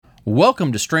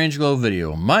Welcome to Strange Glow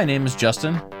Video. My name is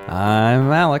Justin.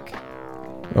 I'm Alec.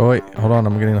 Oh, wait. Hold on.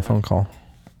 I'm getting a phone call.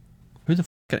 Who the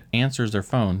f*** answers their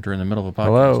phone during the middle of a podcast?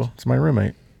 Hello. It's my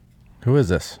roommate. Who is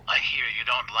this? I hear you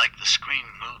don't like the Scream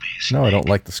movies. No, I don't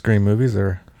like the Scream movies.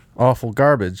 They're awful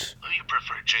garbage. Oh, you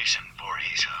prefer Jason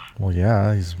Voorhees, huh? Well,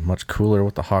 yeah. He's much cooler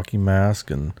with the hockey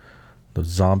mask and the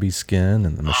zombie skin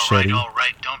and the machete. All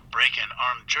right. Don't break an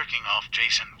arm jerking off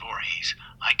Jason Voorhees.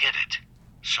 I get it.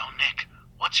 So, Nick,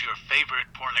 what's your favorite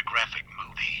pornographic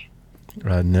movie?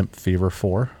 Nymph Fever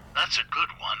 4. That's a good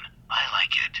one. I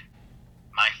like it.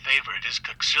 My favorite is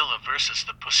Godzilla vs.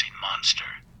 the Pussy Monster.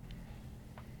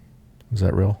 Is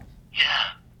that real?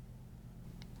 Yeah.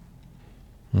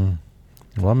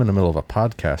 Well, I'm in the middle of a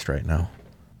podcast right now.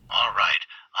 All right.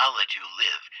 I'll let you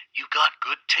live. You got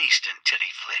good taste in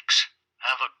titty flicks.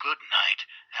 Have a good night.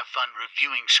 Have fun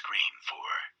reviewing Scream 4.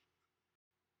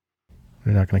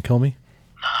 You're not going to kill me?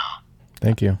 No.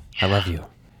 Thank you. I love you.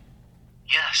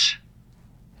 Yes.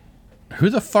 Who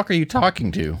the fuck are you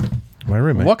talking to? My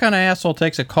roommate. What kind of asshole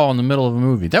takes a call in the middle of a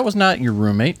movie? That was not your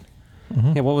roommate.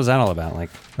 Yeah, what was that all about? Like,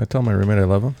 I tell my roommate I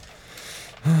love him.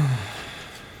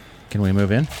 Can we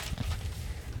move in?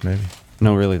 Maybe.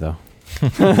 no, really though.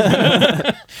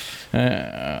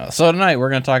 So tonight we're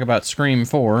going to talk about Scream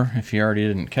 4, if you already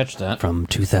didn't catch that. From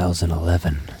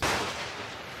 2011.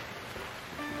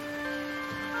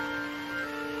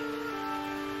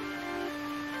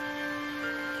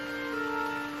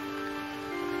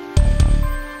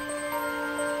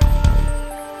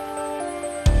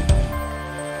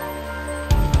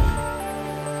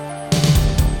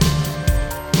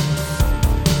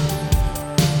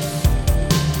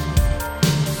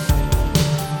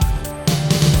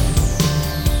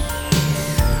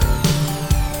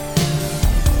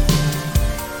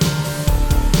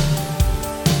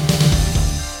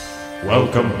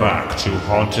 Welcome back to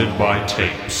Haunted by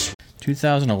Tapes.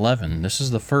 2011. This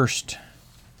is the first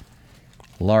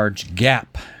large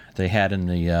gap they had in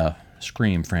the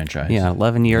Scream franchise. Yeah,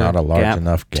 11-year Not a large gap,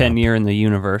 enough gap. 10-year in the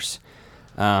universe.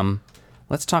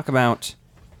 Let's talk about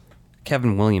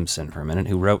Kevin Williamson for a minute,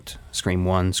 who wrote Scream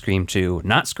 1, Scream 2,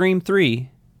 not Scream 3,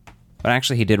 but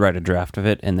actually he did write a draft of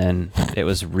it, and then it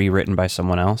was rewritten by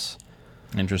someone else.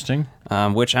 Interesting.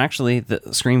 Which actually, the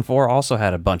Scream 4 also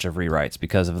had a bunch of rewrites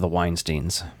because of the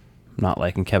Weinsteins. Not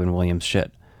liking Kevin Williams'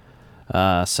 shit.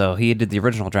 So he did the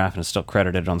original draft and is still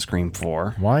credited on Scream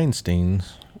 4.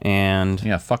 Weinstein's. And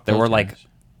Yeah, fuck there those were like guys.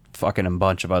 fucking a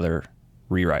bunch of other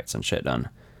rewrites and shit done.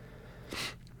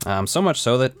 So much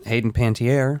so that Hayden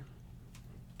Panettiere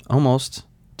almost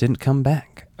didn't come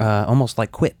back. Almost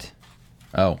like quit.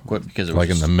 Oh, quit because it was Like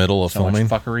in the middle of so much filming?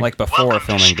 fuckery. Like before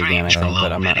Welcome to filming began, I Scream think,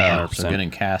 but I'm not Video. 100%. so getting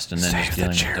cast and then just dealing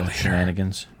with the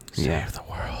shenanigans. Yeah, The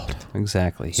world.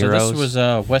 exactly. So Heroes. this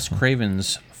was Wes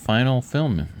Craven's final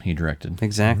film he directed.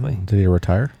 Exactly. Did he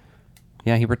retire?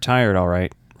 Yeah, he retired all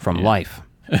right from life.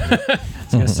 I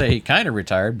was going to say he kind of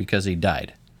retired because he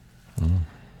died.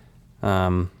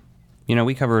 You know,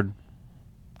 we covered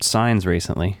Signs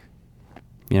recently.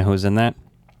 You know who's in that?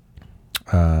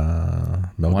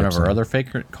 Mel One Gibson. of our other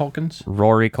favorite Culkins,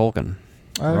 Rory Culkin.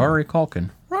 Rory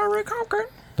Culkin. Rory Culkin.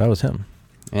 That was him.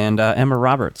 And Emma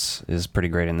Roberts is pretty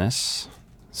great in this.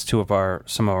 It's some of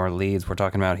our leads we're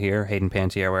talking about here. Hayden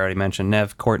Panettiere, we already mentioned.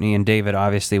 Nev, Courtney, and David.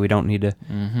 Obviously, we don't need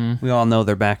to. We all know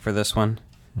they're back for this one.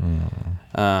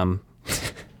 Some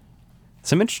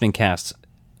interesting casts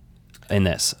in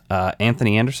this.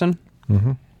 Anthony Anderson,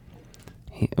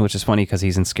 which is funny because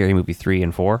he's in Scary Movie 3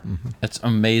 and 4. It's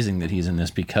amazing that he's in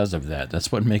this because of that.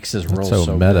 That's what makes his role That's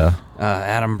so meta.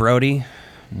 Adam Brody,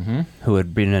 who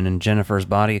had been in Jennifer's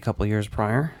Body a couple years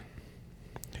prior.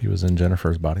 He was in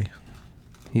Jennifer's Body.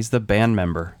 He's the band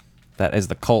member that is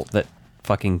the cult that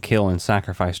fucking kill and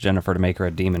sacrifice Jennifer to make her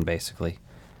a demon, basically.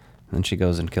 And then she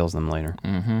goes and kills them later.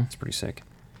 It's pretty sick. good.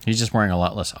 He's just wearing a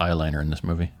lot less eyeliner in this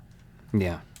movie.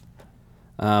 Yeah.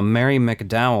 Mary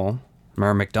McDowell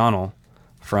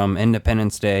from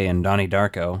Independence Day and Donnie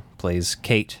Darko plays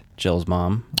Kate, Jill's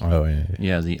mom. Oh, yeah.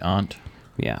 Yeah, the aunt.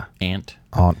 Yeah. Aunt.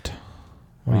 Oh,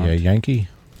 yeah, Yankee?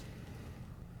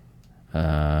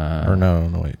 Or no,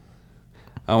 wait.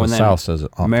 Oh, The and then South says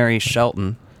it. Aunt. Mary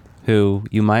Shelton, who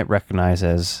you might recognize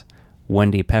as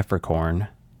Wendy Peppercorn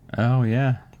Oh,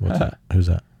 yeah. What's that? Who's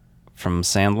that? from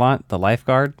Sandlot, the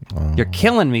lifeguard. You're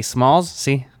killing me, Smalls.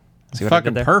 See what I did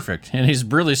Fucking there? perfect. And he's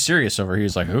really serious over here.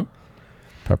 He's like, who?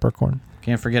 Peppercorn?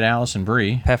 Can't forget Allison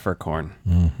Brie. Peppercorn.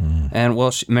 And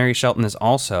well, Mary Shelton is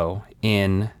also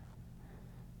in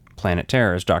Planet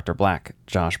Terror as Dr. Black,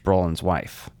 Josh Brolin's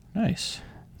wife, Nice.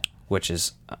 which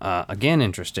is again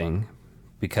interesting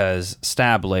because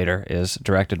Stab Later is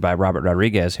directed by Robert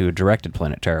Rodriguez, who directed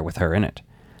Planet Terror with her in it.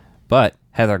 but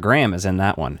Heather Graham is in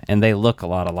that one, and they look a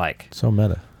lot alike. So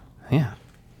meta. Yeah.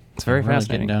 It's very Really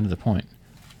fascinating. getting down to the point.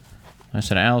 I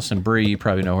said Alison Brie, you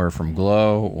probably know her from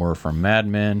Glow or from Mad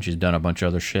Men. She's done a bunch of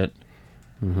other shit.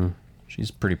 Mm-hmm.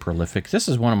 She's pretty prolific. This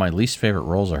is one of my least favorite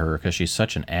roles of her because she's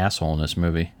such an asshole in this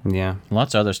movie. Yeah.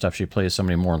 Lots of other stuff she plays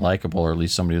somebody more likable, or at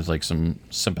least somebody with like some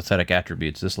sympathetic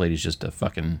attributes. This lady's just a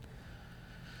fucking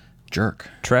jerk.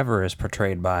 Trevor is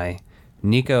portrayed by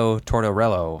Nico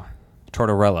Tortorella,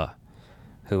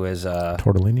 who is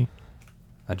Tortellini.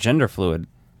 a gender fluid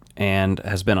and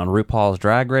has been on RuPaul's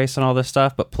Drag Race and all this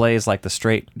stuff, but plays like the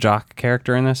straight jock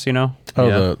character in this, you know? Oh,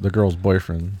 Yeah. the girl's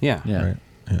boyfriend. Yeah. Yeah. Right.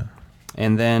 Yeah.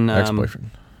 And then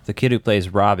Ex-boyfriend. the kid who plays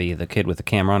Robbie, the kid with the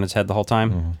camera on his head the whole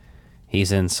time,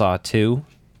 he's in Saw 2.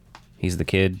 He's the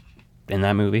kid in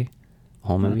that movie, the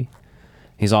whole movie.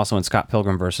 He's also in Scott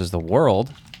Pilgrim versus the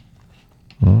World,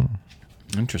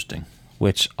 Interesting.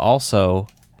 which also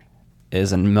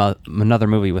is another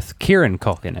movie with Kieran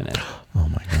Culkin in it. Oh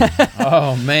my god.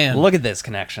 Oh, man. Look at this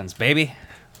connections, baby.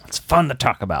 It's fun to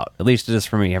talk about. At least it is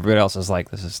for me. Everybody else is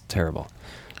like, this is terrible.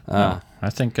 I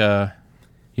think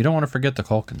you don't want to forget the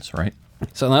Culkins, right?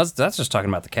 So that's just talking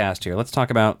about the cast here. Let's talk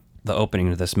about the opening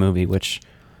to this movie, which...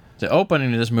 The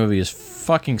opening of this movie is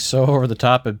fucking so over the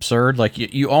top absurd. Like,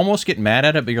 you almost get mad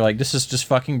at it, but you're like, this is just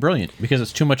fucking brilliant because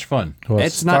it's too much fun. Well, it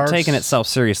It's not starts- taking itself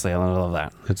seriously. I love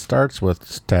that. It starts with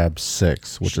Stab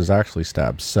 6, which is actually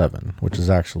Stab 7, which is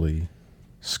actually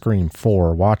Scream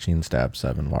 4 watching Stab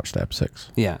 7, watch Stab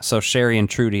 6. Yeah, so Sherry and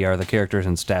Trudy are the characters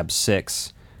in Stab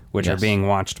 6, which are Yes. being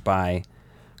watched by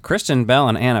Kristen Bell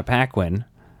and Anna Paquin.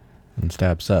 And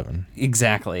Stab 7.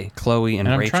 Exactly. Chloe and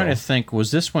And I'm Rachel. trying to think, was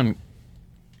this when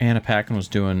Anna Paquin was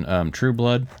doing True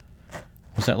Blood?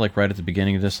 Was that like right at the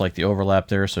beginning of this, like the overlap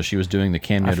there? So she was doing the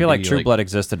cameo. I feel to like be, True Blood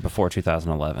existed before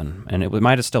 2011, and it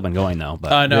might have still been going though.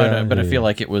 But No, Yeah, but I yeah, feel yeah.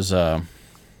 like it was. I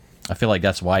feel like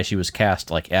that's why she was cast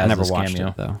like as I never this watched cameo.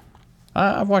 it though.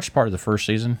 I've watched part of the first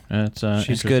season. And it's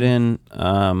She's good in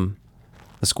The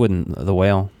Squid and the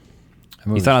Whale.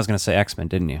 You thought I was going to say X-Men,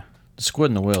 didn't you? The Squid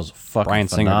and the Whale is a fucking Brian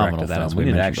Singer phenomenal directed that, film. as We we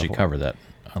need to mentioned actually before. cover that.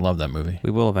 I love that movie.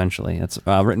 We will eventually. It's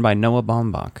written by Noah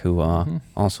Baumbach, who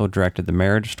also directed The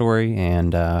Marriage Story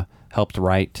and helped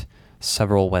write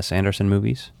several Wes Anderson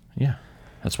movies. Yeah,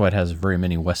 that's why it has very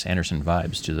many Wes Anderson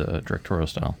vibes to the directorial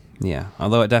style. Yeah,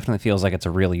 although it definitely feels like it's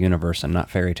a real universe and not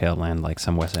fairy tale land like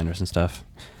some Wes Anderson stuff.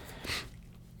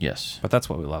 Yes. But that's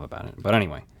what we love about it. But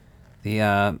anyway,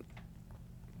 then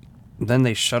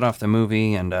they shut off the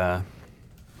movie and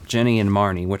Jenny and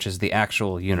Marnie, which is the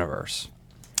actual universe.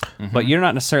 But you're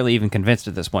not necessarily even convinced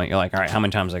at this point. You're like, all right, how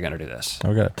many times am I going to do this?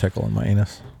 I've got a tickle in my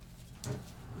anus.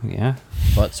 Yeah.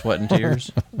 Blood, sweat, and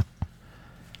tears.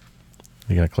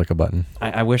 You gotta click a button.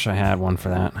 I wish I had one for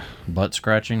that. Butt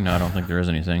scratching? No, I don't think there is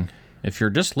anything. If you're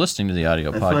just listening to the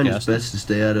audio I find it's podcast, best to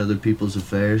stay out of other people's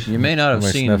affairs. you may not have I'm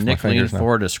gonna seen sniff my Nick lean fingers now.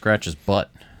 forward to scratch his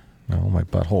butt. No, my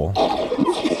butthole.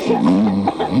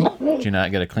 Did you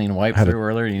not get a clean wipe Had a through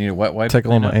earlier? You need a wet wipe? to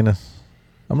Tickle in clean my up? anus.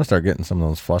 I'm gonna start getting some of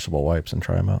those flushable wipes and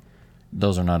try them out.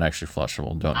 Those are not actually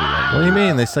flushable. Don't do that. What do you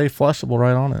mean? They say flushable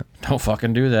right on it. Don't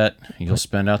fucking do that. You'll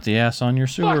spend out the ass on your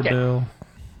sewer bill.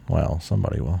 Well,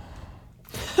 somebody will.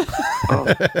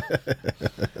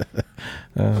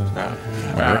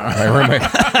 My roommate.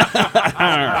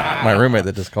 My roommate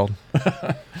that just called.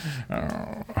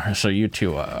 So you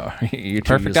two, you two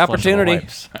Perfect use flushable opportunity.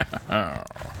 wipes.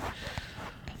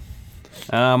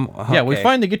 Yeah, we Okay.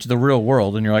 finally get to the real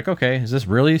world, and you're like, okay, is this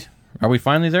really? Are we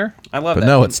finally there? I love But that.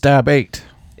 no, it's Stab 8.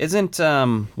 Isn't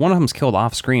one of them's killed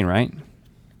off screen, right?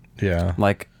 Yeah.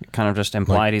 Like, kind of just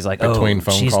implied. He's like, between oh,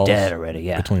 phone she's calls. dead already.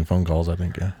 Yeah. Between phone calls, I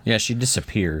think, yeah. Yeah, she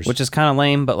disappears. Which is kind of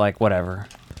lame, but like, whatever.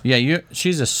 Yeah,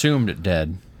 she's assumed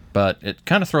dead, but it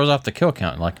kind of throws off the kill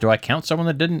count. Like, do I count someone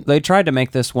that didn't? They tried to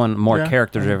make this one more Yeah,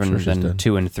 character I'm driven sure she's than dead.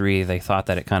 2 and 3. They thought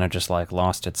that it kind of just like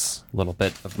lost its little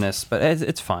bit of ness, but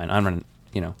it's fine.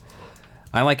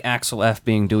 I like Axel F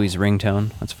being Dewey's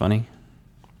ringtone. That's funny.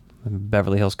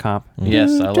 Beverly Hills Cop.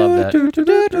 Yes, I love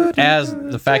that. As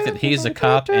the fact that he's a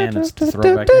cop and it's the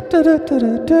throwback.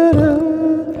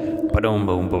 Ba-dum,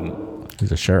 boom, boom.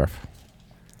 He's a sheriff.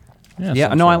 Yeah,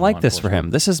 some no, sort I of like law this for enforcement.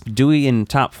 him. This is Dewey in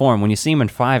top form. When you see him in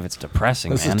 5, it's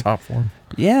depressing, This man. is top form.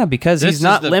 Yeah, because This he's is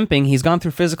not the- limping. He's gone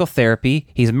through physical therapy.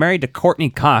 He's married to Courtney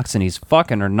Cox, and he's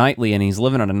fucking her nightly, and he's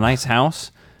living in a nice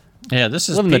house. Yeah, this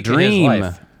is Living the peak of his dream.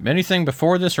 life. Anything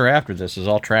before this or after this is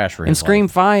all trash for him. In Scream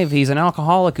 5, he's an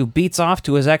alcoholic who beats off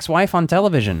to his ex-wife on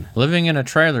television. Living in a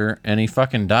trailer and he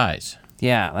fucking dies.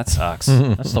 Yeah, that sucks.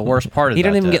 That's the worst part of He that.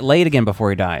 doesn't even get laid again before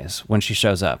he dies when she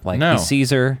shows up. Like, No. he sees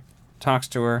her, talks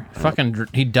to her.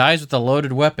 He dies with a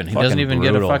loaded weapon. He doesn't Fucking even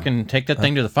brutal. get to fucking take that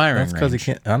thing to the firing That's because he range.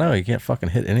 can't. I know he can't fucking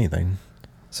hit anything.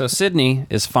 So Sydney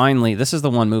is finally. This is the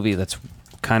one movie that's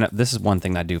kind of. This is one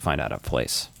thing I do find out of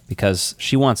place because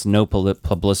she wants no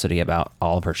publicity about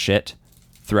all of her shit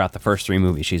throughout the first 3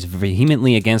 movies. She's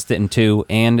vehemently against it in 2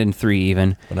 and in 3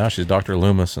 even. But now she's Dr.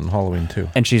 Loomis in Halloween 2.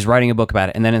 And she's writing a book about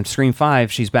it. And then in Scream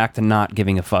 5, she's back to not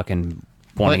giving a fucking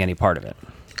wanting any part of it.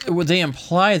 Would they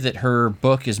imply that her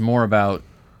book is more about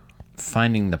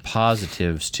finding the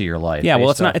positives to your life? Yeah, well,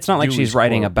 based it's not off like she's Dewey's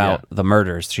writing quote. about Yeah. the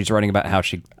murders. She's writing about how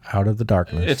she. Out of the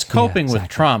Darkness. It's coping with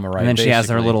trauma, right? And then she has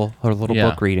her basically. little Yeah.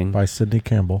 book reading. by Sidney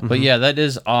Campbell. But yeah, that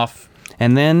is off.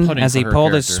 And then, Pudding as for he her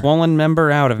pulled his character. swollen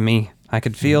member out of me, I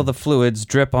could feel the fluids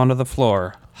drip onto the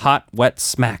floor. Hot, wet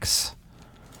smacks.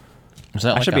 Is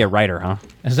that I like should be a writer, huh?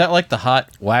 Is that like the hot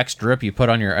wax drip you put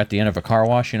on your at the end of a car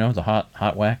wash? You know, the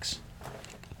hot wax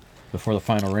before the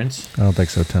final rinse. I don't think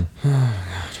so, Tim.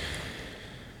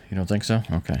 You don't think so?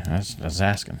 Okay, I was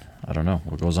asking. I don't know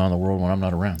what goes on in the world when I'm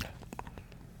not around.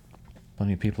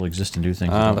 Plenty of people exist and do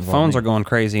things. that don't The involve phones me. are going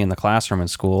crazy in the classroom in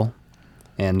school.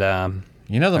 And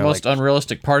You know, the They're most like-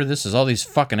 unrealistic part of this is all these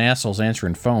fucking assholes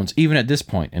answering phones, even at this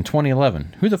point in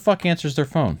 2011. Who the fuck answers their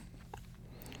phone?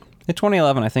 in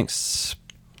 2011, I think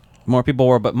more people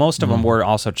were, but most of them were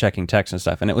also checking texts and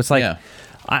stuff. And it was like, Yeah.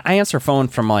 I answer phone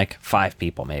from like 5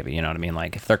 people, maybe. You know what I mean?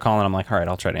 Like if they're calling, I'm like, all right,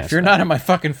 I'll try to answer. If you're that. not on my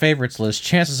fucking favorites list,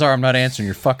 chances are I'm not answering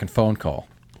your fucking phone call.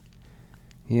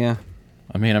 Yeah.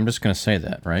 I mean, I'm just going to say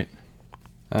that, right?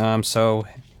 So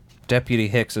Deputy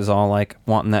Hicks is all like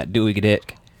wanting that Dewey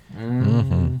dick.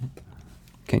 Mm-hmm.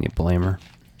 Can you blame her?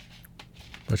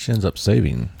 But she ends up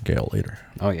saving Gail later.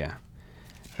 Oh yeah.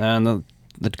 And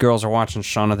the girls are watching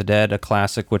Shaun of the Dead, a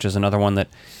classic, which is another one that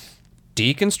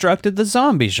deconstructed the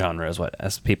zombie genre, is what,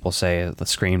 as people say, the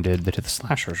Scream did to the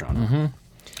slasher genre.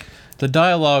 The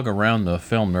dialogue around the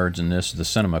film nerds in this, the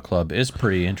Cinema Club, is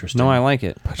pretty interesting. No, I like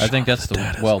it. I think that's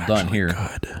well done here.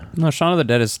 No, Shaun of the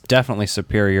Dead is definitely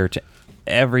superior to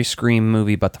every Scream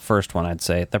movie but the first one, I'd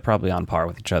say. They're probably on par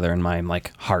with each other in my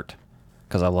like heart,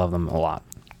 because I love them a lot.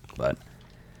 But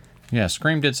Yeah,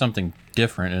 Scream did something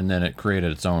different, and then it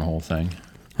created its own whole thing.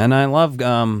 and I love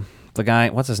the guy,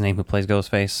 what's his name, who plays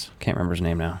Ghostface? Can't remember his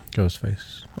name now.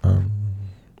 Ghostface.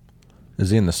 Is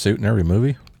he in the suit in every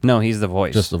movie? No, he's the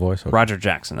voice. Just the voice? Okay. Roger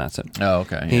Jackson, that's it. Oh,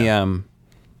 okay. He Yeah.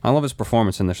 I love his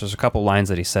performance in this. There's a couple lines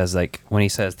that he says, like when he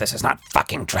says, "This is not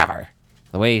fucking Trevor."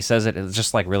 The way he says it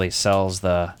just like really sells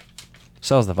the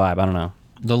vibe. I don't know.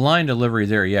 The line delivery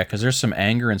there, yeah, because there's some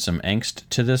anger and some angst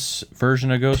to this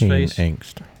version of Teen Ghostface.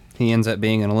 angst. He ends up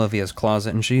being in Olivia's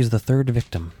closet, and she's the third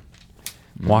victim,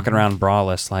 walking around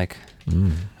braless, like,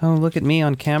 "Oh, look at me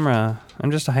on camera. I'm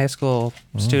just a high school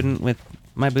student with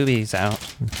my boobies out."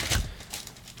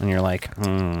 And you're like,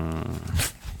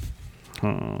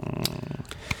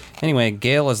 Anyway,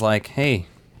 Gail is like, "Hey,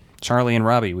 Charlie and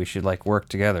Robbie, we should like work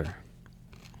together."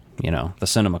 You know, the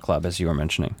Cinema Club, as you were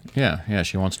mentioning. Yeah,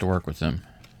 she wants to work with them.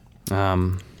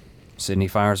 Sydney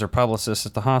fires her publicist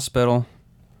at the hospital,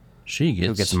 She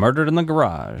who gets murdered in the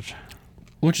garage.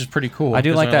 which is pretty cool. I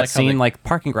do 'cause like that how scene. they- Like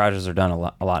parking garages are done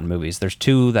a lot in movies. There's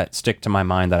 2 that stick to my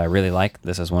mind that I really like.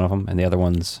 This is one of them, and the other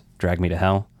one's Drag Me to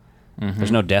Hell.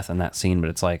 There's no death in that scene, but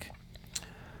it's like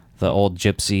the old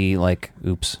gypsy, like,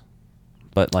 oops.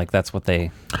 But like that's what they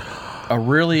a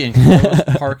really enclosed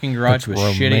parking garage with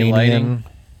shitty lighting.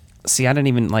 see. I didn't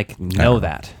even like know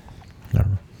that, I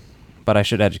don't know. but I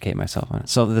should educate myself on it.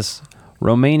 So this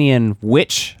Romanian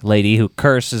witch lady who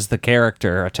curses the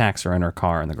character attacks her in her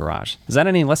car in the garage. Is that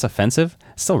any less offensive?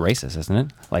 It's still racist, isn't it?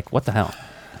 Like, what the hell?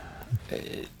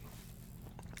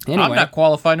 Anyway, I'm not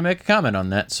qualified to make a comment on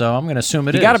that, so I'm going to assume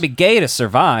it you is. got to be gay to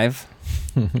survive.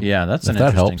 Yeah, that's an If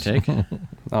that interesting helps. take.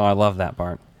 Oh, I love that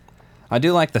part. I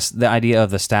do like the idea of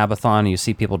the Stabathon. You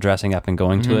see people dressing up and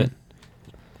going to it.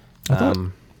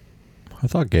 I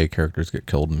thought gay characters get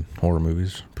killed in horror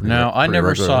movies. Now, I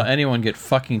never saw regularly. anyone get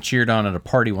fucking cheered on at a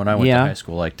party when I went Yeah. to high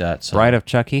school like that. So. Bride of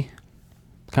Chucky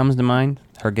comes to mind.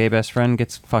 Her gay best friend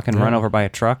gets fucking run over by a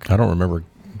truck. I don't remember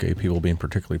gay people being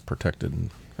particularly protected in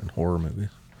horror movies.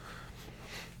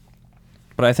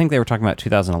 But I think they were talking about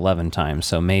 2011 times,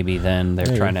 so maybe then they're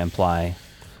Maybe. trying to imply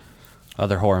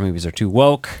other horror movies are too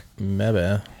woke.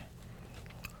 Maybe.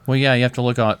 Well, yeah, you have to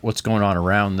look at what's going on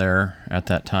around there at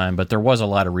that time. But there was a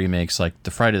lot of remakes. Like the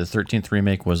Friday the 13th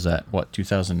remake was that,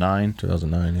 2009?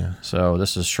 2009, yeah. So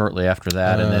this is shortly after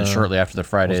that, and then shortly after the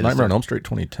Friday. Was the Nightmare on 13th. Elm Street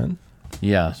 2010?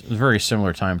 Yeah, it's a very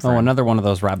similar time frame. Oh, another one of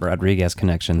those Robert Rodriguez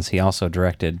connections. He also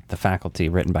directed The Faculty,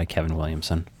 written by Kevin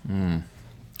Williamson.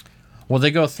 Well, they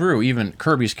go through, even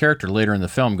Kirby's character later in the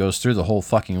film goes through the whole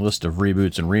fucking list of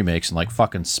reboots and remakes and, like,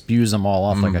 fucking spews them all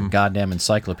off like a goddamn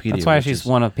encyclopedia. That's why which she's is-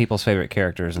 one of people's favorite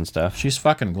characters and stuff. She's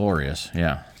fucking glorious,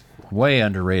 yeah. Way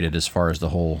underrated as far as the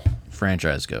whole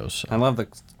franchise goes. I love the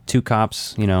two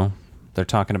cops, you know, they're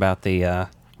talking about the,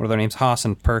 what are their names? Haas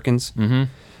and Perkins. Mm-hmm.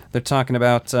 They're talking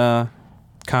about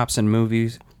cops in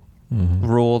movies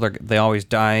rule. They always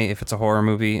die if it's a horror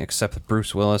movie, except with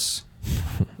Bruce Willis.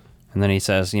 And then he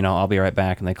says, you know, I'll be right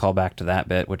back, and they call back to that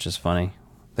bit, which is funny.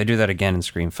 They do that again in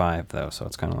Scream 5, though, so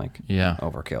it's kind of like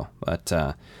overkill.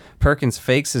 But Perkins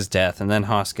fakes his death, and then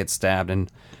Haas gets stabbed,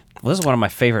 and this is one of my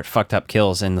favorite fucked up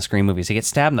kills in the Scream movies. He gets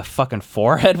stabbed in the fucking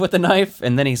forehead with a knife,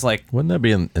 and then he's like... Wouldn't that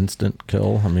be an instant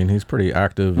kill? I mean, he's pretty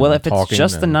active. Well, and if it's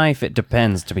just the and- knife, it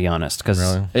depends, to be honest. Because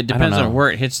Really? It depends on where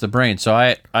it hits the brain. So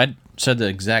I said the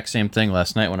exact same thing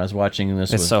last night when I was watching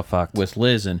this It's so fucked. with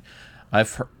Liz, and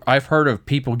I've heard of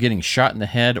people getting shot in the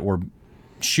head or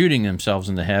shooting themselves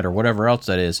in the head or whatever else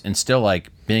that is, and still like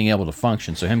being able to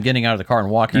function. So him getting out of the car and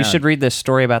walking You around, should read this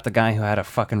story about the guy who had a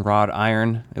fucking wrought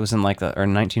iron. It was in like the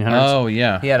 1900s. Oh,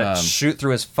 yeah. He had it shoot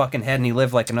through his fucking head, and he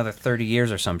lived like another 30 years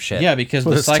or some shit. Yeah, because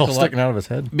Was the it still psychological sticking out of his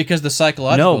head? because the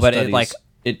psychological No, but studies,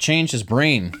 it changed his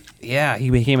brain. Yeah, he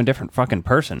became a different fucking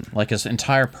person. Like his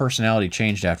entire personality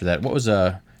changed after that. What was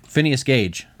Phineas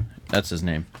Gage? That's his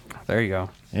name. There you go.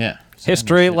 Yeah.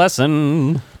 History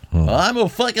lesson. I'm a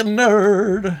fucking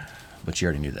nerd. But you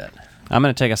already knew that. I'm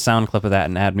going to take a sound clip of that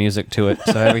and add music to it.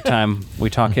 So every time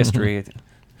we talk history,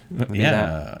 we do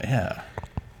Yeah.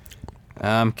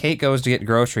 Kate goes to get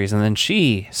groceries, and then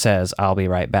she says, I'll be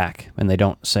right back. And they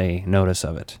don't say notice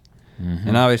of it.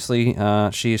 And obviously,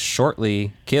 she's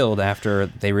shortly killed after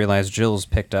they realize Jill's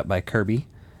picked up by Kirby.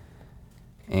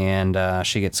 And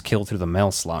she gets killed through the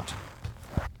mail slot.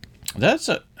 That's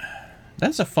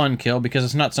a fun kill because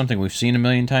it's not something we've seen a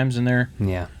million times in there.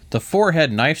 Yeah. The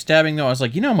forehead knife stabbing, though, I was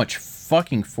like, you know how much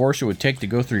fucking force it would take to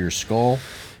go through your skull?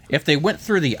 If they went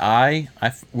through the eye,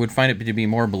 I would find it to be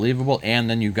more believable, and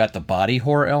then you've got the body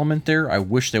horror element there. I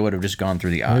wish they would have just gone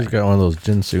through the eye. He's got one of those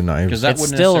Jinsu knives. Because that It's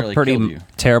wouldn't still necessarily pretty kill you.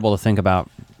 terrible to think about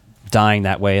dying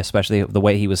that way, especially the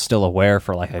way he was still aware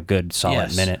for like a good solid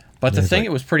Yes. minute. But the He's thing like,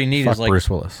 it was pretty neat "Fuck is like Bruce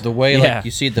Willis." the way Yeah. like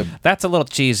you see the That's a little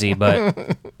cheesy,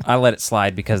 but I let it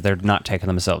slide because they're not taking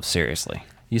themselves seriously.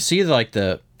 like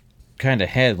the kind of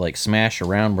head like smash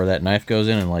around where that knife goes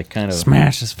in and like kind of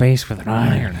Smash his face with an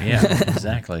iron. Yeah,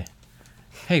 exactly.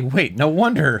 Hey, wait, no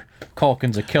wonder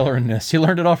Culkin's a killer in this. He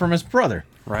learned it all from his brother.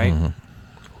 Right?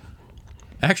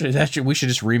 Actually, we should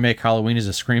just remake Halloween as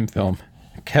a Scream film.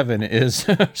 Kevin is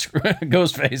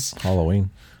Ghostface.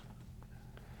 Halloween.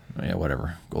 Yeah,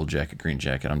 whatever. Gold jacket, green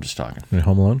jacket. I'm just talking. In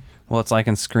Home Alone? Well, it's like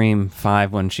in Scream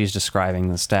 5 when she's describing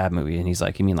the stab movie, and he's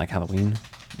like, you mean like Halloween?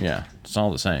 Yeah, it's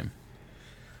all the same.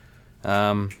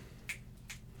 Oh,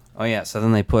 yeah, so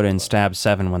then they put in Stab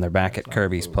 7 when they're back at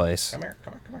Kirby's place. Come here.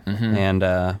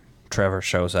 And Trevor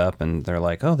shows up, and they're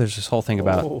like, oh, there's this whole thing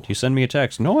about, you send me a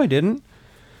text. No, I didn't.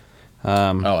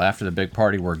 After the big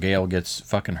party where Gail gets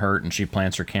fucking hurt and she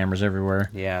plants her cameras everywhere.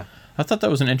 Yeah. I thought that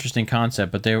was an interesting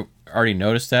concept, but they already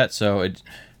noticed that, so it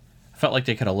felt like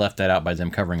they could have left that out by them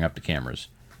covering up the cameras.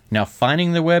 Now,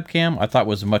 finding the webcam, I thought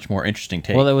was a much more interesting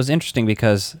take. Well, it was interesting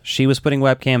because she was putting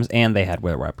webcams, and they had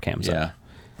webcams up.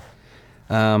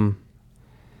 yeah.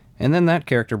 And then that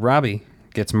character, Robbie,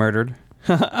 gets murdered.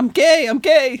 I'm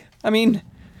gay. I mean,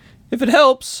 if it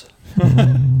helps.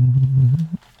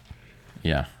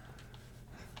 Yeah.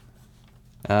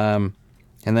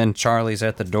 And then Charlie's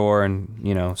at the door, and,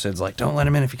 you know, Sid's like, don't let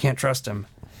him in if you can't trust him.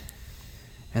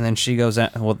 And then she goes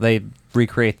out. Well, they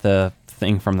recreate the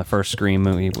thing from the first Scream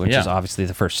movie, which is obviously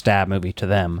the first Stab movie to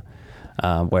them,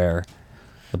 where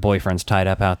the boyfriend's tied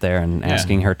up out there and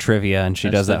asking her trivia, and she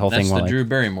does that whole thing. That's While the Drew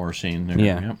Barrymore scene there.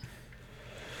 Yeah. Yep.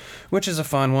 which is a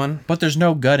fun one. But there's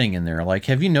no gutting in there. Like,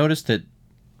 have you noticed that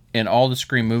in all the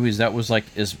Scream movies, that was like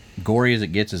as gory as it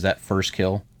gets is that first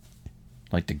kill?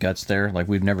 Like the guts there? Like,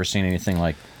 we've never seen anything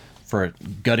like for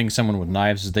gutting someone with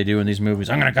knives as they do in these movies.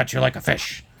 I'm going to gut you like a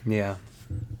fish. Yeah.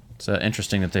 It's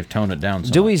interesting that they've toned it down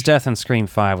so Dewey's much. death in Scream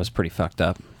 5 was pretty fucked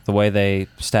up. The way they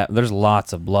stab, there's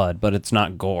lots of blood, but it's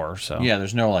not gore. So Yeah,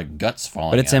 there's no like guts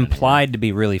falling but it's out anywhere. implied to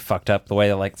be really fucked up. The way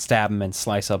they like stab him and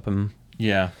slice up him,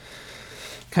 Yeah.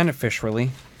 kind of viscerally.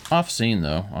 Off scene,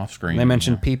 though. Off screen. They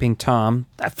mentioned Peeping Tom,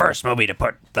 that first movie to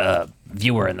put the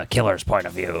viewer in the killer's point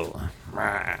of view.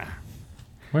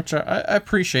 Which I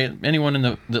appreciate. Anyone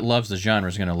that loves the genre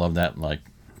is going to love that, like,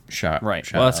 shot. Right.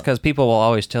 Shout Well, it's out. because people will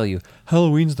always tell you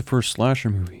Halloween's the first slasher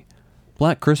movie,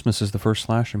 Black Christmas is the first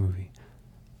slasher movie,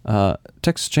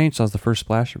 Texas Chainsaw's the first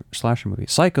slasher movie,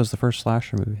 Psycho's the first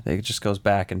slasher movie. It just goes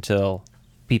back until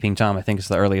Peeping Tom, I think, is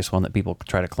the earliest one that people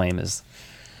try to claim is.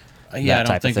 Yeah, I type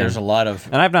don't of think thing. there's a lot of.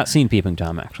 And I've not seen Peeping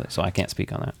Tom actually, so I can't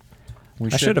speak on that.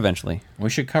 I should eventually. We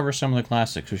should cover some of the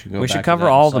classics. We should go. We back should to cover that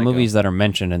in all the Psycho. movies that are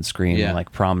mentioned in Scream, Yeah.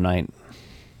 like Prom Night,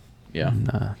 Yeah.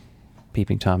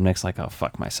 Peeping Tom. Nick's like, oh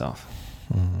fuck myself.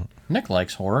 Nick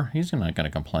likes horror. He's not going to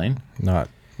complain. Not.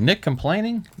 Nick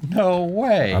complaining? No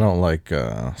way. I don't like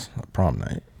Prom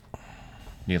Night.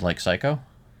 You like Psycho?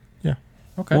 Yeah.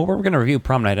 Okay. Well, we're gonna review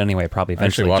Prom Night anyway, probably I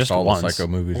actually eventually. watched Just all once. the Psycho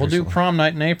movies. we'll do recently. Prom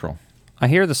Night in April. I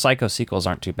hear the Psycho sequels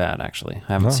aren't too bad actually.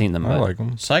 I haven't No, seen them, I but like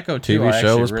them. Psycho 2 TV I show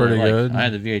actually was really pretty liked. good. I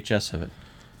had the VHS of it.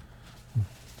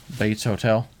 Bates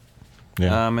Hotel.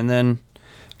 Yeah. And then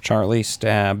Charlie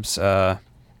stabs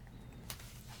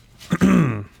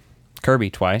Kirby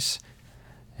twice,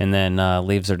 and then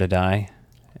leaves her to die.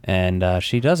 And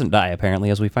she doesn't die, apparently,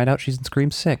 as we find out she's in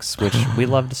Scream 6, which we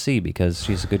love to see because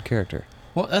she's a good character.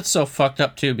 Well, that's so fucked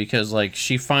up, too, because, like,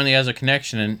 she finally has a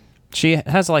connection, and She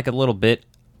has, like, a little bit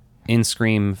in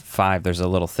Scream 5. There's a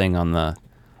little thing on a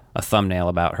thumbnail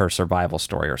about her survival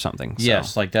story or something. So.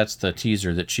 yes, like, that's the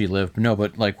teaser that she lived. No,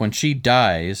 but, like, when she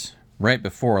dies, right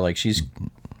before, like, she's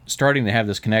starting to have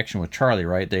this connection with Charlie,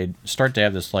 right? They start to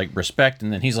have this, like, respect,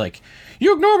 and then he's like,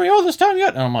 you ignored me all this time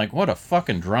yet? And I'm like, what a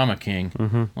fucking drama king.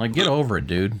 Mm-hmm. Like, get over it,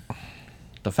 dude.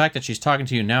 The fact that she's talking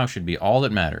to you now should be all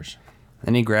that matters.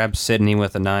 Then he grabs Sydney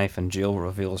with a knife, and Jill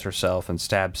reveals herself and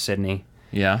stabs Sydney.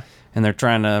 Yeah. And they're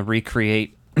trying to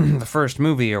recreate the first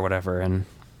movie or whatever, and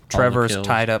Trevor's kills.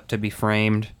 tied up to be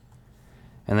framed.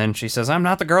 And then she says, I'm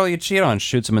not the girl you cheat on,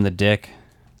 shoots him in the dick.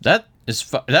 That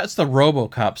is that's the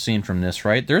RoboCop scene from this,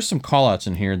 right? There's some call-outs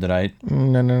in here that I...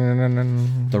 No.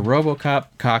 The RoboCop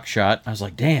cock shot, I was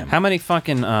like, damn. How many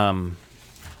fucking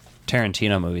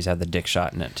Tarantino movies have the dick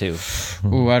shot in it, too?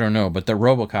 Ooh, I don't know, but the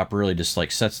RoboCop really just,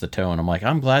 like, sets the tone. I'm like,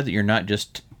 I'm glad that you're not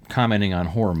just commenting on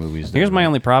horror movies. Here's my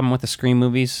only problem with the Scream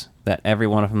movies, that every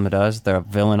one of them does. The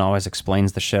villain always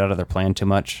explains the shit out of their plan too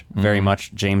much. Very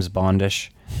much James Bondish.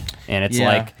 And it's Yeah.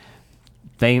 like,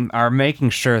 they are making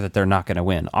sure that they're not going to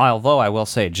win. Although, I will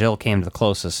say, Jill came the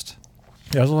closest.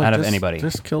 Yeah, I was like, Out of just- anybody.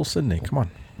 Just kill Sydney. Come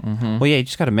on. Well, yeah, you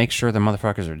just got to make sure the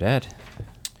motherfuckers are dead.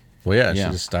 Well, yeah, Yeah.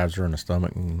 she just stabs her in the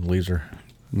stomach and leaves her.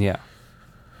 Yeah.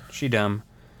 She dumb.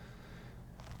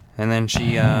 And then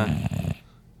she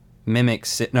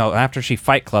mimics it. No, after she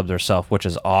fight clubs herself, which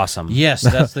is awesome. Yes,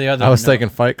 that's the other I was no, thinking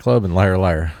Fight Club and Liar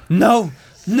Liar. No!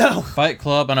 No! Fight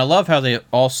Club, and I love how they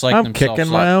all psych I'm themselves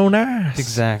kicking up. my own ass.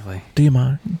 Exactly. Do you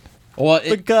mind? Well,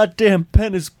 it, goddamn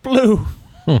pen is blue.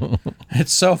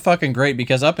 it's so fucking great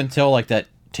because up until, like, that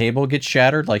table gets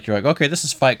shattered, like, you're like, okay, this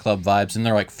is Fight Club vibes, and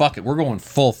they're like, fuck it, we're going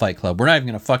full Fight Club. We're not even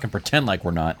going to fucking pretend like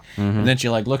we're not. And then she,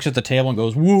 like, looks at the table and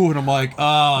goes, woo, and I'm like,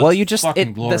 oh, Well, it's you just fucking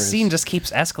the glorious. scene just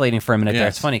keeps escalating for a minute there.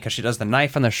 Yes. It's funny because she does the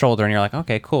knife on the shoulder, and you're like,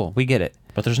 okay, cool, we get it.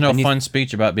 But there's no and you- fun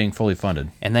speech about being fully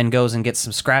funded. And then goes and gets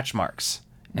some scratch marks,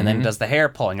 and then does the hair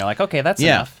pull, and you're like, okay, that's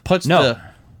Yeah, enough. puts no, the-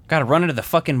 gotta run into the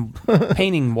fucking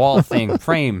painting wall thing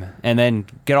frame, and then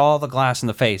get all the glass in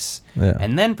the face, Yeah.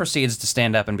 and then proceeds to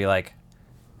stand up and be like,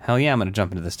 hell yeah, I'm gonna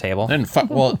jump into this table. Then,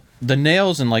 well, the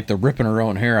nails and, like, the ripping her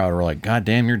own hair out are like, god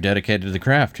damn, you're dedicated to the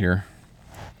craft here.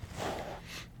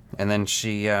 And then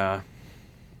she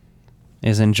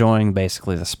is enjoying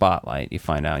basically the spotlight. You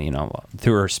find out,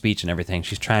 through her speech and everything,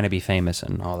 she's trying to be famous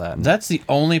and all that. That's the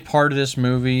only part of this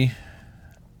movie.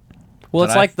 Well,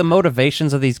 But it's like the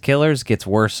motivations of these killers gets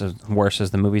worse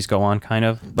as the movies go on, kind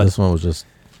of. But This one was just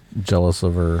jealous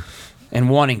of her. and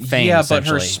wanting fame. Yeah, but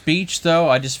her essentially. speech, though,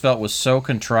 I just felt was so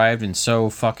contrived and so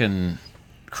fucking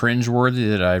cringeworthy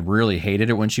that I really hated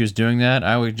it when she was doing that.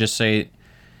 I would just say,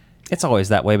 It's always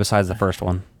that way. Besides the first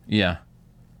one, yeah.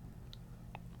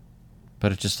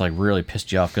 But it just, like, really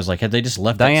pissed you off because, like, had they just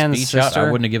left Diane's that speech sister, out,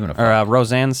 I wouldn't have given a fuck. or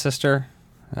Roseanne's sister.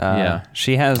 Yeah.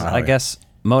 she has, I yeah. guess,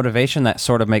 motivation that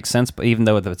sort of makes sense, but even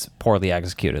though it's poorly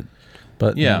executed.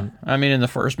 But Yeah, I mean, in the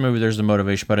first movie, there's the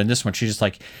motivation, but in this one, she's just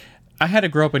like, I had to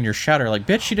grow up in your shadow. Like,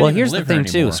 bitch, she didn't Well, even here's the live here thing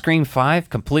too. anymore. Scream 5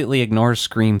 completely ignores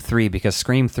Scream 3 because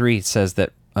Scream 3 says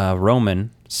that Roman,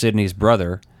 Sydney's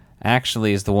brother,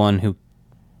 actually is the one who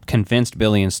convinced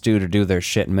Billy and Stu to do their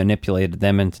shit and manipulated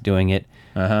them into doing it.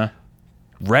 Uh-huh.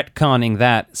 Retconning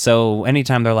that, so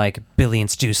anytime they're like, Billy and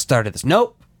Stu started this.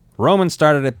 Nope. Roman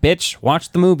started it, bitch.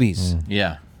 Watch the movies.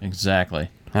 Yeah, exactly.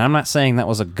 And I'm not saying that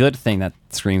was a good thing that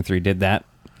Scream 3 did that.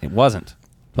 It wasn't.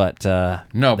 But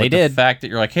No, but they the did. fact that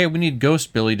you're like, hey, we need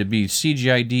Ghost Billy to be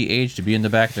CGI de-aged to be in the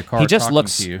back of the car He just talking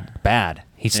looks to you. bad.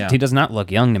 Yeah. He does not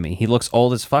look young to me. He looks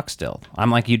old as fuck still.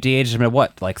 I'm like, you de-aged him at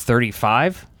what, like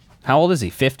 35? How old is he,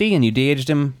 50? And you de-aged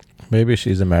him? maybe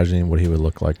she's imagining what he would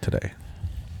look like today.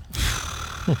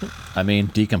 I mean,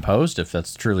 decomposed, if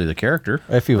that's truly the character.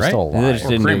 If he was right? still They alive. just Or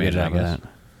didn't do a cremated, good job I of guess. that.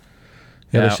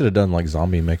 Yeah, they should have done like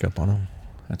zombie makeup on him.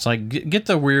 It's like, get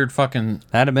the weird fucking...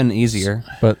 That'd have been easier.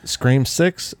 But Scream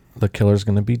 6, the killer's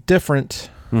going to be different.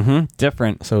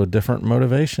 Different. So different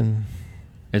motivation.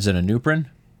 Is it a Nuprin?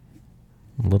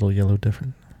 A little yellow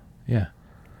different. Yeah.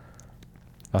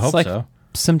 I hope like, so.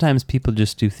 Sometimes people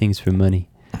just do things for money.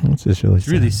 It's just really It's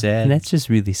really sad. And that's just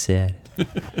really sad.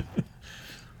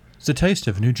 It's a taste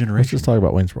of a new Let's generation. just talk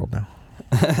about Wayne's World now.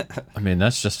 I mean,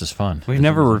 that's just as fun. We've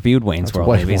never reviewed Wayne's That's World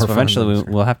way movies, more so fun eventually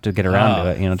than we'll have to get around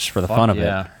to it, just for the fun of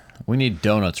it. We need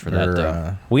donuts for that,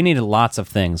 though. We need lots of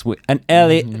things. An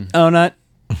Elliot donut.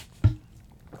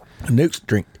 Nuke's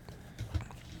drink.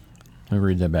 Let me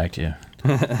read that back to you.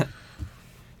 And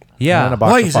Yeah. a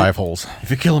box Why of is 5 holes.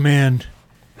 If you kill a man,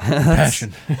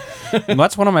 passion.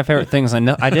 That's one of my favorite things.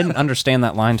 I didn't understand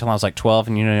that line until I was like 12,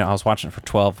 and I was watching it for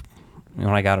 12. When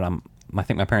I got it, I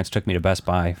think my parents took me to Best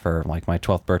Buy for like my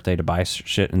 12th birthday to buy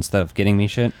shit instead of getting me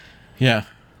shit. Yeah.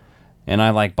 And I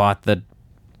like bought the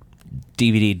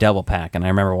DVD double pack, and I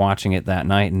remember watching it that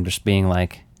night and just being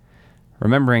like,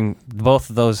 remembering both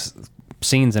of those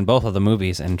scenes in both of the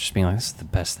movies, and just being like, this is the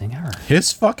best thing ever.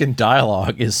 His fucking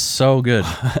dialogue is so good.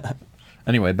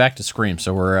 Anyway, back to Scream.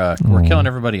 So we're killing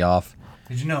everybody off.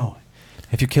 Did you know,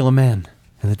 if you kill a man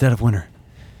in the dead of winter,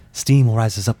 steam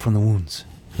rises up from the wounds?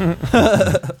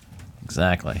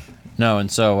 Exactly. No,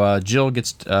 and so Jill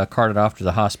gets carted off to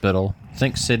the hospital.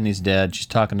 Thinks Sydney's dead. She's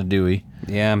talking to Dewey.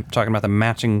 Yeah, I'm talking about the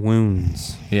matching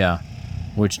wounds. Yeah.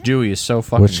 Which Dewey is so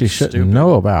fucking Which she shouldn't stupid.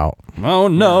 know about. Oh,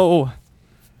 no.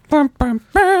 Bum, bum,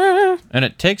 bum. And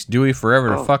it takes Dewey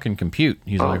forever to fucking compute.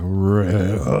 He's like,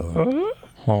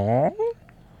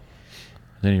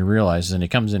 then he realizes, and he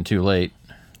comes in too late.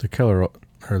 The killer,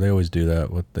 or they always do that.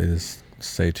 They just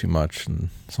say too much and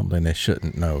something they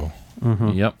shouldn't know.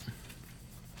 Yep.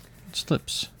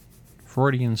 Slips.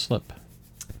 Freudian slip.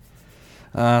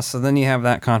 So then you have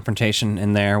that confrontation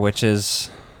in there, which is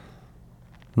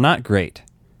not great.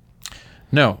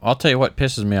 No, I'll tell you what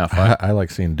pisses me off. I like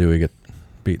seeing Dewey get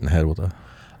beat in the head with a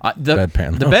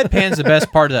bedpan. The bedpan's the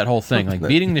best part of that whole thing. Like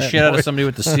beating the shit out of somebody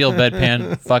with the steel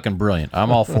bedpan, fucking brilliant.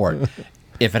 I'm all for it.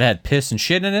 If it had piss and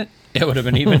shit in it, it would have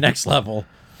been even next level.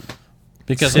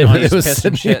 Because It Sydney's was piss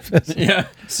and shit. Sydney piss. Yeah,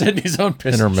 Sydney's own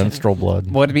piss. in her and shit. menstrual blood.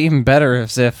 What would be even better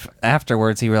is if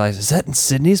afterwards he realizes, is that in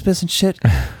Sydney's piss and shit?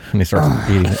 And he starts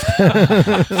beating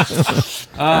it.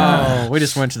 Oh, we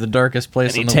just went to the darkest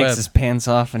place And he on the takes web. his pants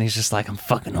off and he's just like, I'm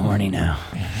fucking horny now.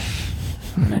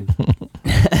 I'm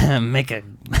gonna make a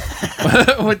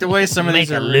With the way some of make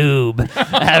these a are lube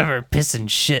out of her piss and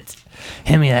shit.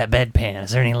 Hand me that bedpan.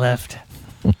 Is there any left?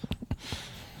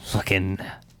 Fucking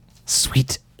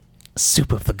sweet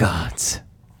soup of the gods.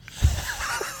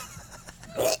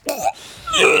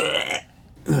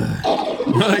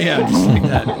 yeah, just like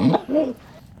that.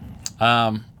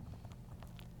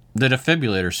 The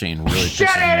defibrillator scene really pisses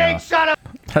me off.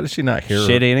 How did she not hear?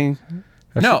 Shit eating?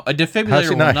 No, a How's defibrillator she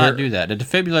will not not hear- do that. A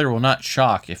defibrillator will not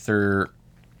shock if there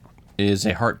is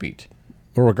a heartbeat.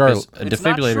 Well, regardless, A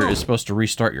defibrillator is supposed to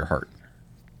restart your heart.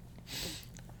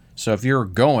 So if you're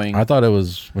going, I thought it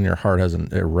was when your heart has an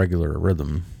irregular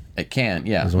rhythm. it can,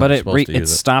 yeah. Is when But you're it supposed to it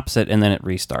use it. stops it and then it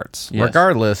restarts. Yes.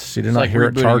 Regardless, she did It's not like hear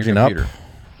it rebooting your charging up. computer.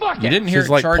 You didn't hear She's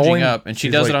it like charging pulling- up, and she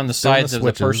she's does it like on the doing the sides of the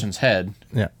switches. person's head.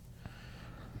 Yeah.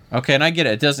 Okay, and I get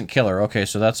it. It doesn't kill her. Okay,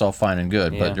 so that's all fine and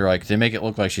good. Yeah. But they're like, they make it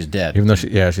look like she's dead. Even though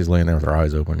she's laying there with her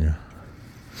eyes open. Yeah.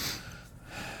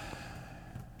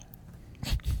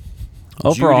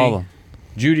 Overall,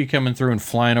 Judy coming through and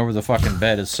flying over the fucking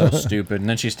bed is so stupid. And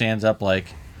then she stands up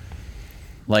like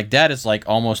that is like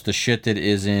almost the shit that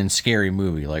is in Scary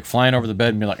Movie. Like flying over the bed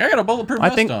and being like, I got a bulletproof I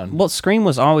vest think on. well, Scream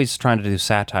was always trying to do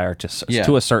satire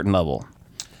to a certain level,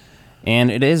 and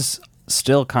it is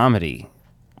still comedy.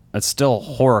 It's still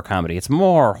horror comedy. It's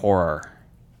more horror,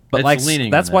 but It's like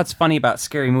leaning that's on that. what's funny about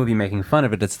Scary Movie making fun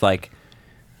of it. It's like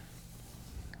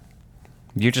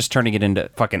you're just turning it into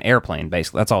fucking Airplane.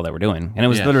 Basically, that's all they were doing, and it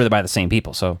was Yeah. literally by the same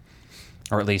people. So,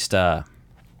 or at least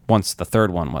once the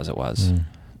third one was.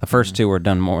 The first two were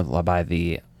done more by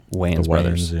the Wayans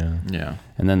brothers, Yeah. Yeah.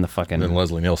 and then the fucking Then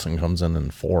Leslie Nielsen comes in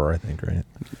 4, I think, right?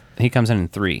 he comes in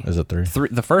 3. Is it 3?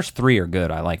 The first 3 are good.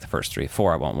 I like the first 3.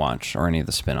 4 I won't watch, or any of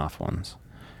the spin-off ones.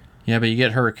 Yeah, but you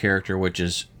get her character, which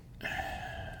is,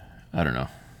 I don't know.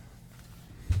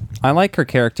 I like her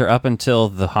character up until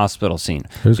the hospital scene.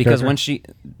 Whose because character?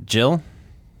 Jill,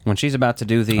 when she's about to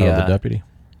do the the deputy.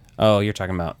 oh, you're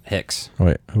talking about Hicks, Oh,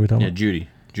 wait, who are we talking Yeah, about?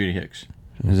 Judy Hicks.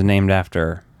 who's named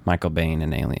after Michael Bain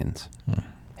in Aliens.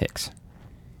 Hicks.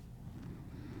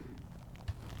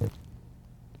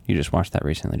 You just watched that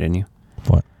recently, didn't you?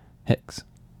 What? Hicks.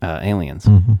 Aliens.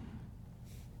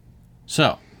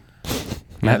 So,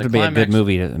 It have the to be a good climax-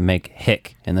 movie to make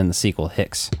Hick, and then the sequel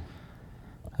Hicks,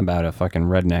 about a fucking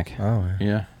redneck. Oh,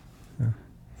 yeah. Yeah.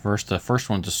 The first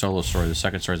one's a solo story. The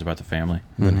second story is about the family.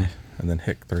 And then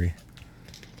Hick 3. And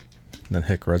then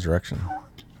Hick Resurrection.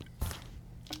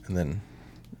 And then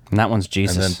And that one's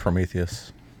Jesus. and then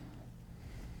Prometheus.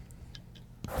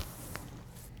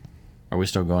 Are we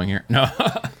still going here? No.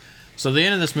 So the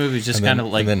end of this movie is just And then- kind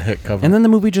of like and then Hick Covenant. And then the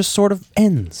movie just sort of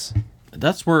ends.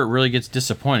 that's where it really gets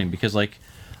disappointing because like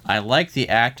I like the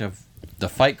act of the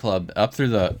Fight Club up through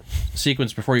the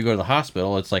sequence before you go to the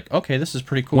hospital. It's like, okay, this is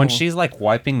pretty cool. When she's like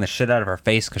wiping the shit out of her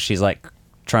face because she's like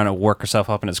trying to work herself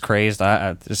up and is crazed,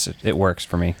 it works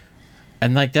for me.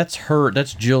 and like that's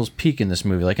Jill's peak in this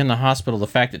movie. Like in the hospital, the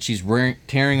fact that she's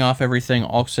tearing off everything.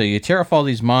 Also, you tear off all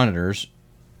these monitors,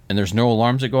 and there's no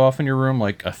alarms that go off in your room.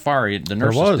 Like a fire, the there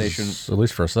nurse's was, station. at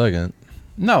least for a second.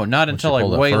 No, not until like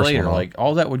pulled that way first later. one off. Like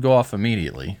all that would go off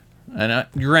immediately. And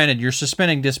granted, you're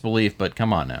suspending disbelief, but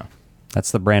come on now.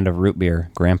 That's the brand of root beer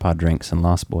Grandpa drinks in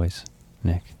Lost Boys,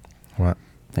 Nick, What?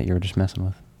 that you were just messing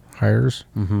with. Hires?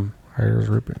 Mm-hmm. Hires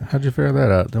root beer. How'd you figure that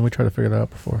out? Didn't we try to figure that out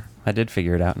before? I did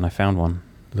figure it out, and I found one.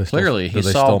 Do they still- Clearly, do he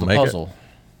they solved still the make it? puzzle.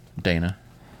 Dana.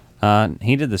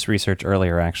 He did this research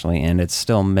earlier, actually, and it's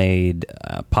still made,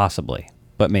 possibly,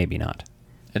 but maybe not.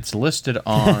 It's listed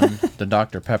on the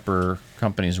Dr. Pepper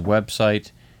company's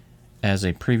website as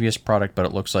a previous product, but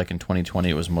it looks like in 2020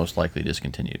 it was most likely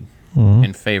discontinued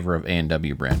in favor of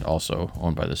A&W brand, also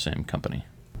owned by the same company.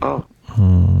 Oh.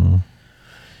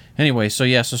 Anyway, so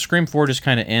Scream 4 just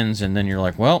kind of ends, and then you're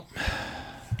like, well,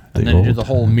 and then you do the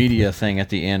whole media thing at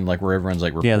the end, like where everyone's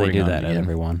like reporting Yeah, they do on that it at again.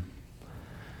 everyone.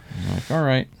 I'm like, all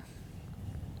right.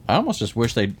 I almost just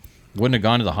wish they wouldn't have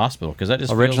gone to the hospital because that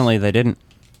just Originally, they didn't.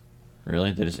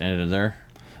 really they just ended it there.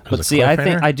 But a see, I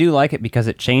think cliffhanger? I do like it because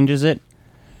it changes it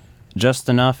just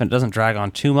enough, and it doesn't drag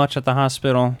on too much at the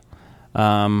hospital.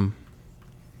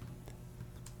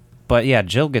 But yeah,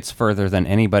 Jill gets further than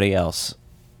anybody else.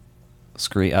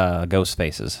 Ghost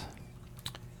faces.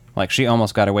 Like she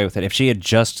almost got away with it. If she had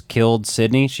just killed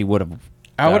Sydney, she would have.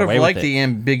 I would have liked the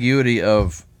ambiguity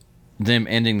of them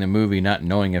ending the movie not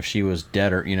knowing if she was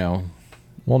dead or,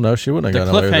 Well, no, she wouldn't the have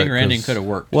gotten away with it cliffhanger ending 'cause could have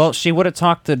worked. Well, she would have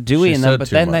talked to Dewey She and them, said but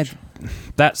too then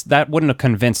much. that wouldn't have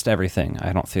convinced everything.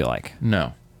 I don't feel like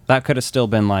No. that could have still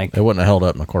been like, It wouldn't have held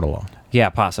up in the court of law. yeah,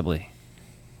 possibly.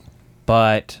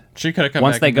 But She could have come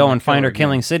once back they go been and like, find kill her again.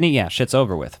 killing Sydney, yeah, shit's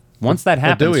over with. Once that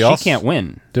happens, Dewey she also- can't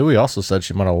win. Dewey also said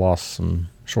she might have lost some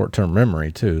short-term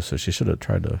memory, too, so she should have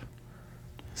tried to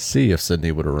see if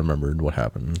Sydney would have remembered what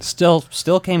happened. Still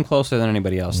came closer than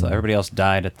anybody else, though. Everybody else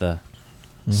died at the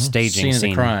staging Scene of scene.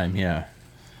 the crime, yeah.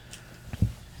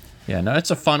 Yeah, no, it's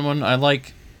a fun one. I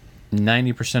like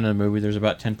 90% of the movie. There's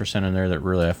about 10% in there that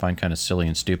really I find kind of silly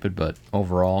and stupid, but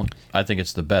overall, I think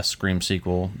it's the best Scream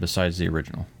sequel besides the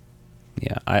original.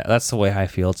 Yeah, that's the way I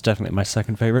feel. It's definitely my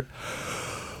second favorite.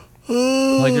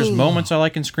 Like, there's moments I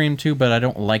like in Scream 2, but I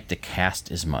don't like the cast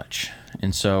as much.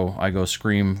 And so I go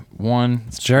Scream 1.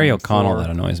 It's Jerry Scream O'Connell 4. that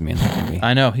annoys me in the movie.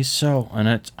 I know,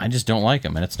 I just don't like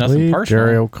him, and it's nothing Leave personal.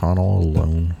 Jerry O'Connell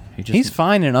alone. He just, He's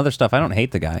fine in other stuff. I don't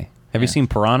hate the guy. Have you Yeah. seen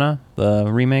Piranha,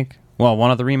 the remake? Well,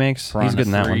 one of the remakes. He's good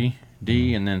in that one.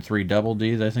 3D and then 3 Double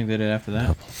D, I think they did after that.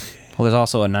 Well, there's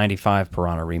also a 95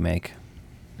 Piranha remake.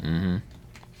 Mm-hmm.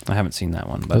 I haven't seen that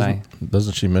one, but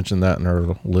Doesn't she mention that in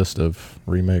her list of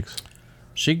remakes?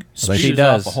 She think she spews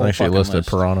does. off a I whole think she fucking listed list.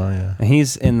 Piranha, yeah.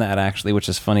 he's in that actually, which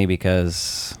is funny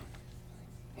because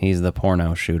he's the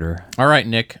porno shooter. All right,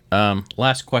 Nick.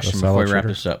 Last question The before we salad wrap shooter?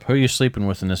 this up. Who are you sleeping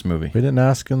with in this movie? We didn't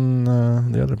ask in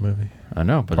the other movie. I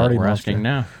know, but Party we're Monster. asking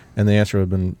now. And the answer would have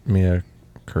been Mia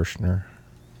Kirshner.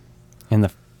 In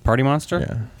the Party Monster?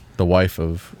 Yeah. The wife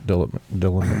of Dylan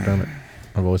McDermott.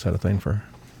 I've always had a thing for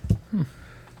her.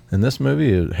 In this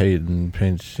movie, Hayden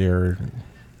Panettiere.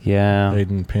 Yeah.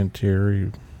 Hayden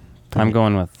Panettiere. I'm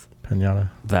going with Pinata.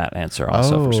 that answer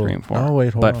also for Oh. Scream 4. Oh,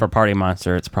 wait, hold but on. for Party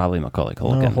Monster, it's probably Macaulay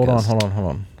Culkin. No, hold on, 'cause- hold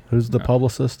on. Who's the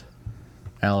publicist?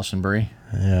 Allison Brie.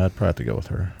 Yeah, I'd probably have to go with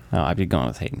her. No, I'd be going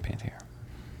with Hayden Panettiere.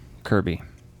 Kirby.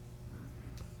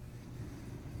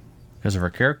 Because of her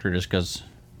character, just because.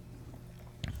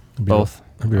 It'd be Both.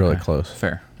 It'd be really Okay. close.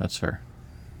 Fair. That's fair.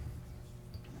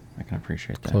 I can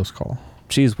appreciate that. Close call.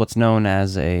 She's what's known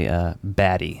as a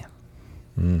baddie.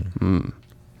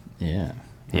 Yeah.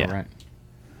 Yeah. All right.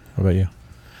 How about you?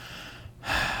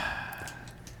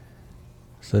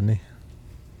 Sydney?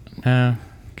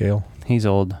 Gail? He's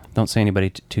old. Don't say anybody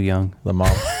too young. The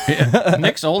mom?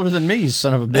 Nick's older than me, you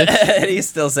son of a bitch. He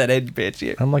still said Ed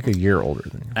bitch. I'm like a year older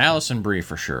than you. Allison Brie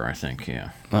for sure, I think, yeah.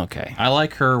 Okay. I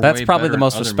like her That's way probably better the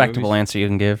most in other respectable movies. answer you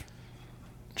can give.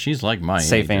 She's like my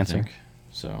Safe age, answer. I think.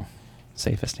 So,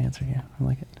 Safest answer, yeah. I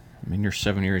like it. I mean, you're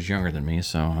 7 years younger than me,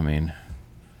 so, I mean,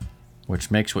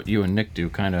 which makes what you and Nick do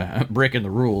kind of breaking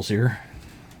the rules here.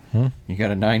 You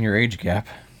got a 9-year age gap.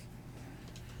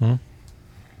 What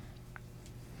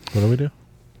do we do?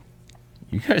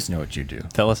 You guys know what you do.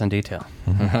 Tell us in detail.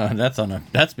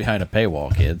 That's behind a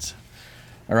paywall, kids.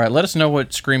 All right, let us know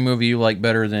what Scream movie you like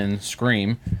better than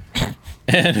Scream.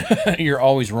 And you're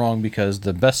always wrong because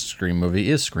the best Scream movie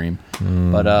is Scream.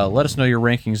 But let us know your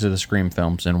rankings of the Scream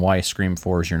films and why Scream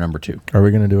 4 is your number 2. Are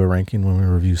we going to do a ranking when we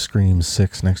review Scream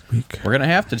 6 next week? We're going to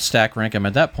have to stack rank them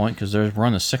at that point because we're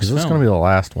on the 6th Is this film. going to be the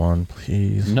last one,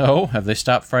 please? No. Have they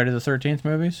stopped Friday the 13th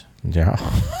movies? Yeah.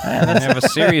 They have a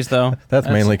series, though. That's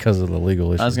mainly because of the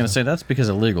legal issues. I was going to say that's because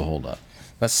of legal holdup.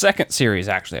 The second series,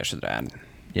 actually, I should add.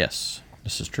 Yes,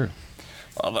 this is true.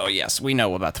 Although, yes, we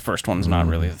know about the first one's not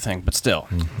really the thing, but still.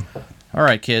 All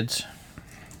right, kids.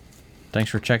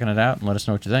 Thanks for checking it out and let us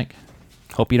know what you think.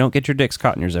 Hope you don't get your dicks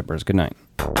caught in your zippers. Good night.